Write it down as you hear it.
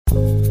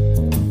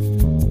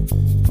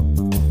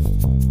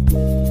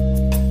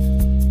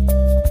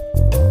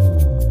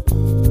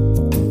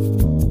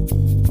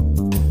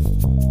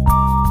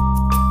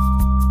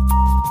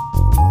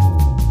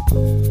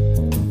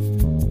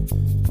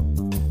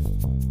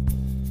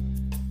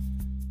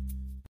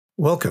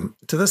Welcome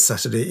to the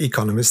Saturday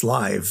Economist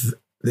Live.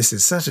 This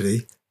is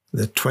Saturday,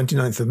 the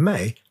 29th of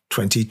May,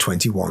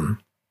 2021.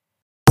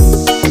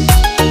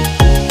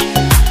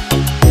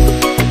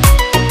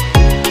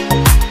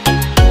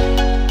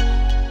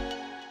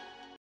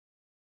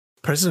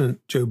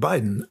 President Joe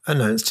Biden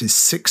announced his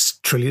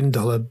 $6 trillion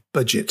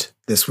budget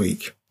this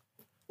week.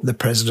 The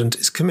president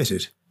is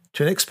committed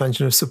to an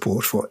expansion of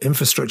support for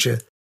infrastructure,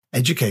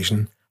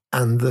 education,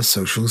 and the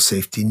social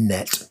safety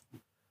net.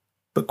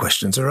 But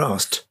questions are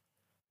asked.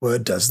 Where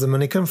does the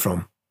money come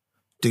from?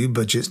 Do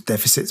budget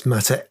deficits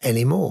matter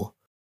anymore?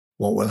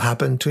 What will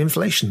happen to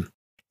inflation?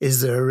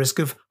 Is there a risk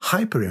of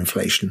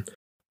hyperinflation?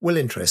 Will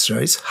interest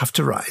rates have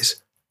to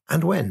rise?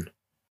 And when?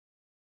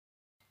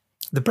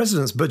 The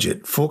president's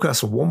budget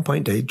forecasts a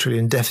 $1.8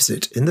 trillion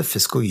deficit in the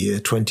fiscal year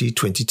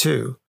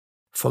 2022,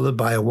 followed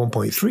by a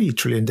 $1.3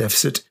 trillion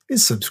deficit in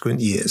subsequent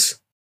years.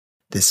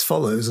 This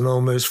follows an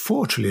almost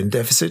 $4 trillion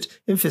deficit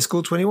in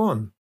fiscal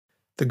 21.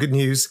 The good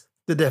news: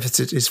 the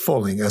deficit is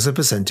falling as a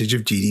percentage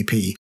of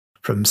GDP,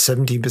 from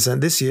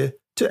 17% this year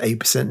to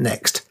 8%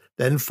 next,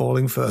 then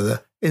falling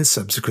further in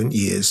subsequent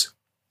years.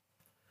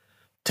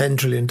 $10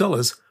 trillion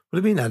will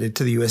have been added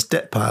to the US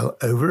debt pile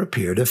over a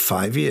period of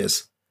 5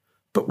 years.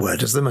 But where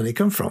does the money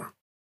come from?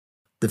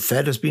 The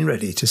Fed has been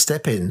ready to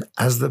step in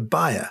as the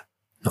buyer,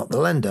 not the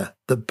lender,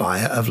 the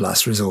buyer of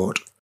last resort.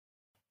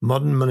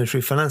 Modern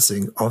monetary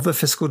financing of the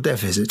fiscal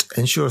deficit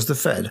ensures the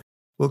Fed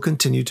will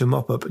continue to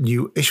mop up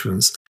new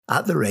issuance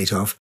at the rate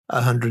of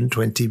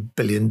 $120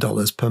 billion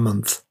per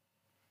month.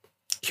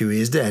 QE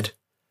is dead.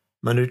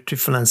 Monetary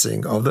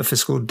financing of the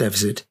fiscal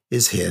deficit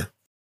is here.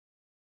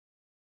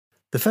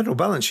 The federal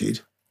balance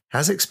sheet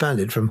has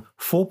expanded from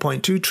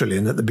 $4.2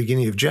 trillion at the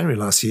beginning of January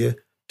last year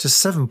to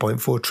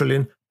 $7.4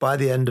 trillion by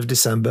the end of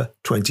December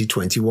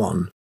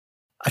 2021.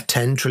 A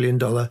 $10 trillion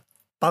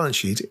balance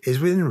sheet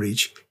is within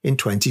reach in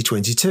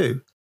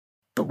 2022.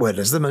 But where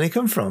does the money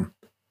come from?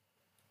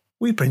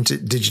 We print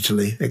it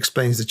digitally,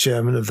 explains the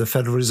chairman of the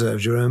Federal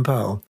Reserve, Jerome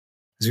Powell,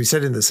 as we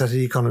said in the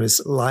Saturday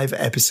Economist live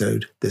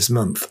episode this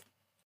month.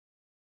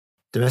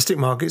 Domestic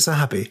markets are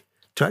happy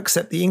to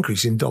accept the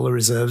increase in dollar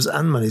reserves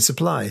and money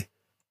supply.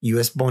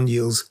 US bond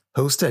yields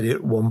hold steady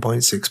at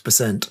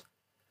 1.6%.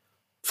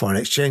 Foreign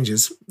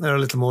exchanges are a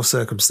little more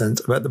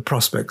circumspect about the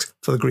prospects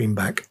for the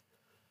greenback.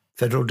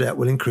 Federal debt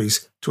will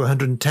increase to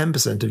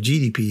 110% of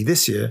GDP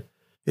this year.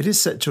 It is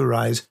set to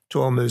rise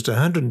to almost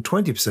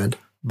 120%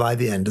 by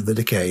the end of the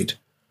decade.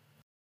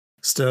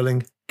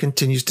 Sterling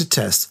continues to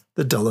test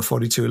the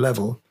 $1.42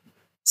 level.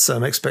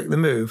 Some expect the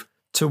move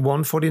to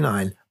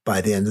 $1.49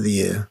 by the end of the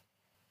year.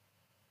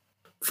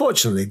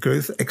 Fortunately,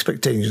 growth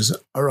expectations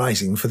are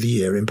rising for the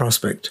year in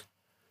prospect.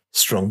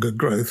 Stronger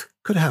growth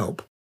could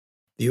help.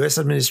 The US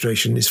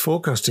administration is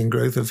forecasting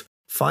growth of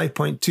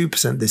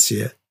 5.2% this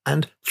year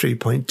and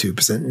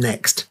 3.2%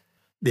 next.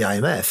 The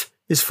IMF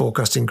is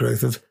forecasting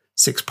growth of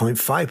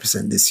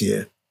 6.5% this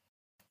year.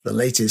 The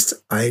latest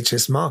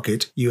IHS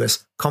Markit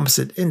US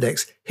Composite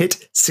Index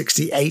hit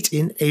 68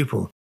 in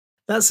April.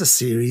 That's a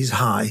series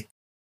high.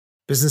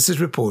 Businesses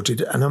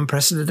reported an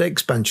unprecedented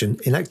expansion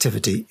in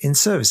activity in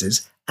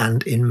services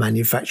and in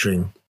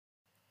manufacturing.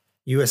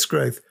 US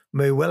growth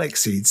may well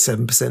exceed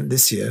 7%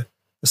 this year,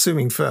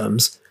 assuming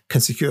firms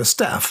can secure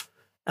staff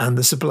and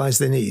the supplies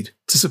they need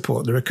to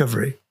support the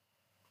recovery.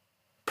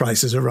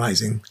 Prices are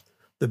rising.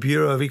 The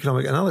Bureau of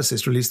Economic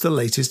Analysis released the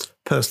latest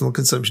personal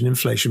consumption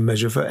inflation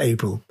measure for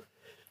April.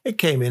 It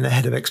came in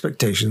ahead of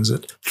expectations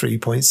at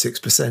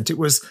 3.6%. It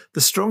was the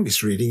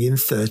strongest reading in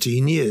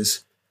 13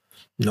 years.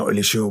 Not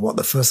really sure what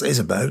the fuss is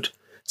about.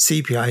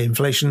 CPI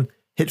inflation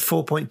hit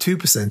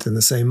 4.2% in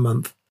the same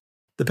month.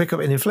 The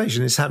pickup in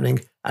inflation is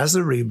happening as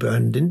the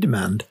rebound in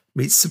demand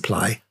meets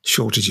supply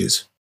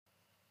shortages.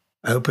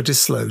 Output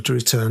is slow to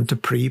return to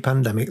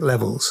pre-pandemic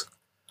levels.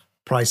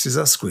 Prices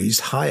are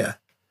squeezed higher.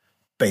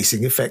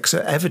 Basing effects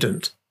are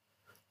evident.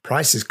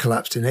 Prices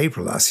collapsed in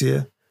April last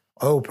year.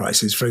 Oil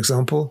prices, for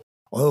example,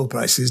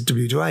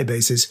 WTI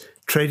basis,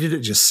 traded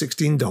at just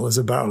 $16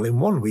 a barrel in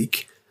 1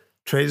 week.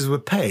 Traders were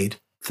paid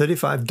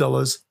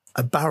 $35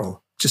 a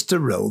barrel just to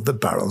roll the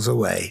barrels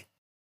away.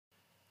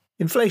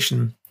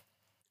 Inflation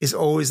is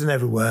always and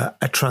everywhere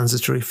a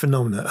transitory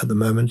phenomenon at the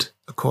moment,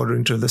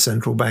 according to the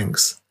central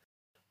banks.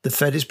 The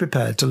Fed is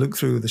prepared to look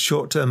through the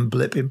short-term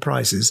blip in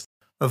prices,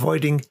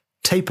 avoiding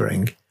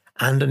tapering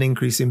and an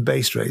increase in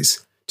base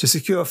rates to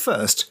secure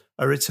first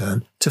a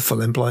return to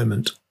full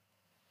employment.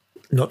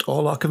 Not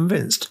all are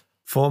convinced.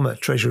 Former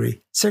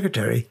Treasury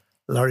Secretary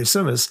Larry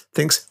Summers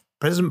thinks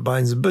President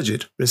Biden's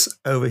budget risks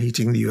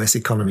overheating the US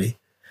economy.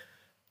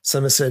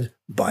 Summers said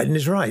Biden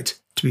is right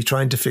to be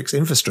trying to fix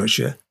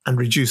infrastructure and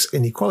reduce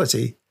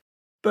inequality,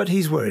 but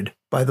he's worried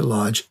by the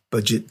large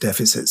budget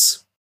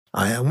deficits.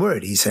 I am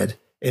worried, he said,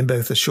 in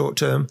both the short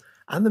term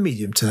and the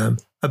medium term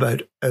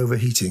about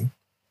overheating.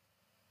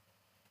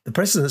 The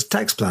president's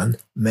tax plan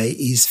may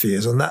ease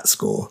fears on that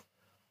score.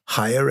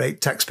 Higher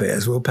rate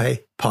taxpayers will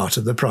pay part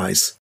of the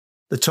price.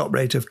 The top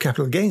rate of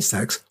capital gains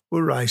tax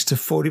will rise to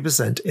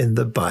 40% in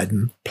the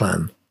Biden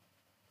plan.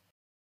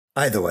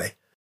 Either way,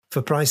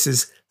 For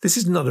prices, this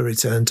is not a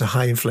return to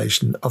high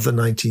inflation of the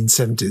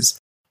 1970s,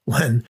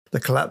 when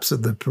the collapse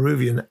of the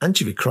Peruvian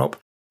anchovy crop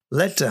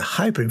led to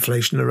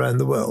hyperinflation around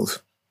the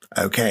world.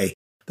 Okay,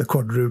 the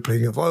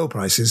quadrupling of oil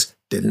prices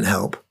didn't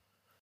help.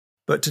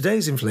 But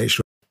today's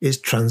inflation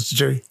is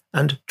transitory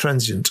and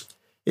transient.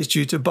 It's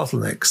due to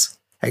bottlenecks,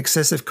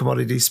 excessive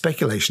commodity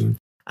speculation,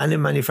 and a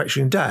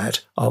manufacturing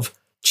diet of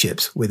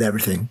chips with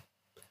everything.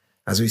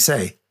 As we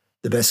say,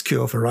 the best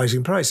cure for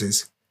rising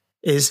prices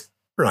is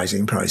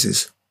rising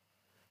prices.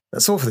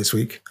 That's all for this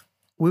week.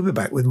 We'll be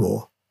back with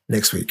more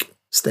next week.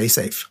 Stay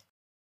safe.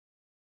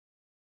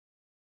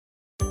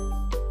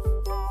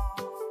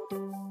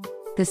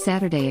 The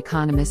Saturday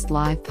Economist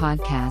Live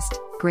podcast,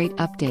 great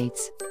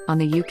updates on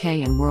the UK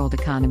and world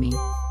economy.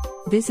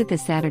 Visit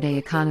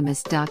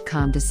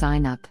thesaturdayeconomist.com to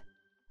sign up.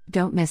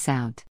 Don't miss out.